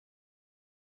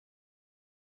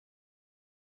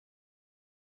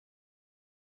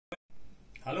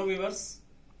Hello viewers,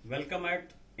 welcome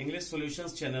at English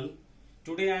Solutions channel.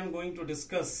 Today I am going to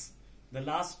discuss the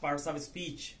last parts of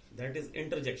speech, that is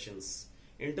interjections.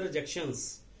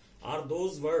 Interjections are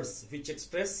those words which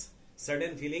express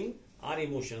sudden feeling or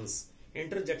emotions.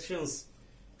 Interjections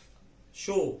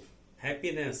show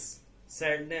happiness,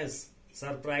 sadness,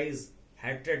 surprise,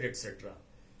 hatred, etc.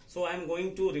 So I am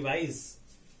going to revise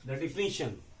the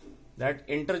definition that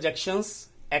interjections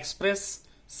express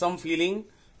some feeling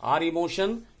or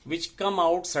emotion which come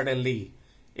out suddenly.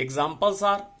 Examples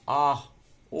are ah,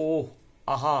 oh,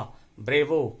 aha,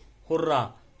 bravo,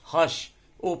 hurrah, hush,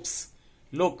 oops,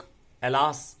 look,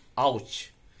 alas,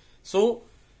 ouch. So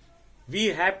we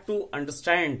have to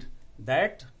understand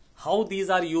that how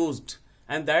these are used,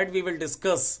 and that we will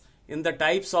discuss in the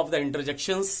types of the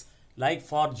interjections. Like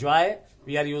for joy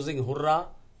we are using hurrah,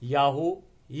 yahoo,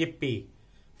 yippee.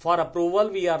 For approval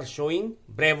we are showing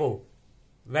bravo,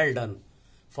 well done.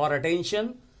 For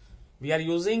attention we are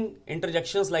using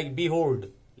interjections like behold,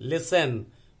 listen,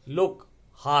 look,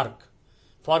 hark.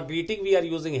 For greeting we are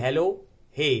using hello,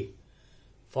 hey.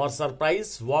 For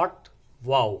surprise what,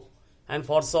 wow. And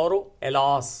for sorrow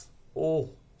alas, oh,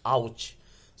 ouch.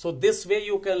 So this way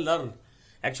you can learn.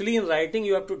 Actually in writing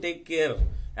you have to take care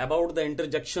about the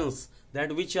interjections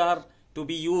that which are to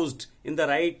be used in the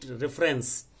right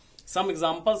reference. Some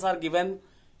examples are given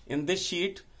in this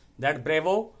sheet. That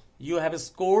bravo, you have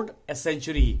scored a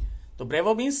century. So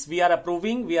bravo means we are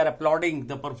approving, we are applauding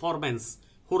the performance.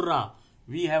 Hurrah,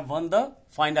 we have won the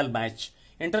final match.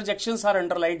 Interjections are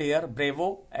underlined here,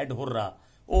 bravo and hurrah.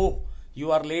 Oh,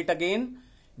 you are late again.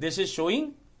 This is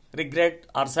showing regret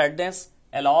or sadness.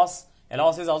 Alas,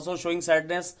 alas is also showing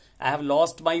sadness. I have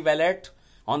lost my wallet.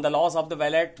 On the loss of the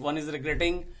wallet, one is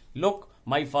regretting. Look,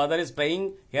 my father is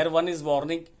praying. Here one is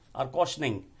warning or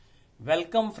cautioning.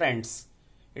 Welcome friends.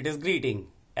 It is greeting.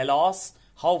 Alas,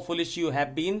 how foolish you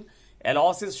have been.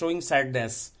 Alas is showing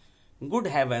sadness. Good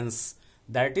heavens,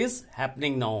 that is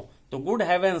happening now. So good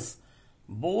heavens,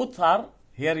 both are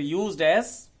here used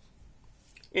as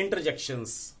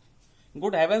interjections.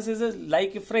 Good heavens is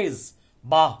like a phrase.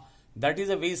 Bah, that is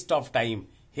a waste of time.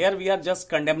 Here we are just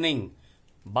condemning.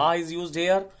 Bah is used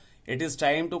here. It is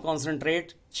time to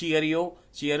concentrate. Cheerio.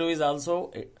 Cheerio is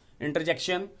also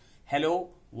interjection. Hello,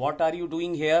 what are you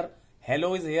doing here?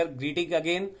 Hello is here, greeting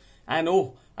again. And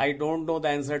oh, I don't know the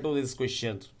answer to this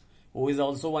question. Oh is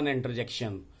also one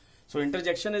interjection. So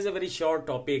interjection is a very short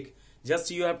topic. Just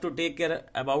you have to take care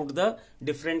about the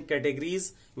different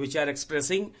categories which are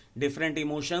expressing different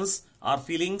emotions or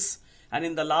feelings. And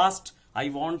in the last, I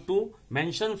want to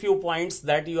mention few points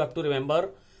that you have to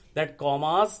remember, that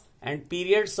commas and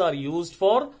periods are used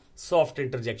for soft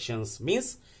interjections.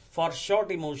 Means for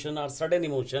short emotion or sudden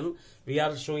emotion, we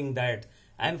are showing that.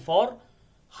 And for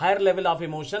higher level of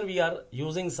emotion, we are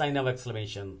using sign of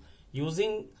exclamation.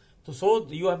 So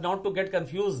you have not to get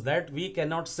confused that we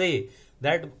cannot say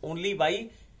that only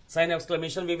by sign of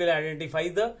exclamation we will identify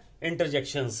the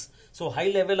interjections. So high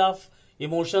level of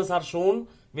emotions are shown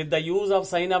with the use of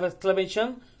sign of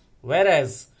exclamation,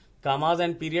 whereas commas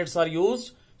and periods are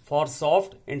used for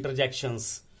soft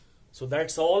interjections. So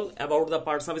that's all about the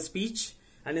parts of speech,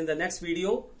 and in the next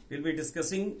video we'll be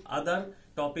discussing other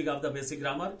topic of the basic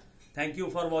grammar. Thank you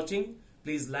for watching.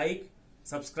 Please like,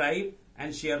 subscribe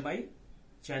and share my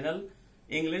channel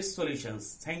English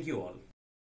Solutions. Thank you all.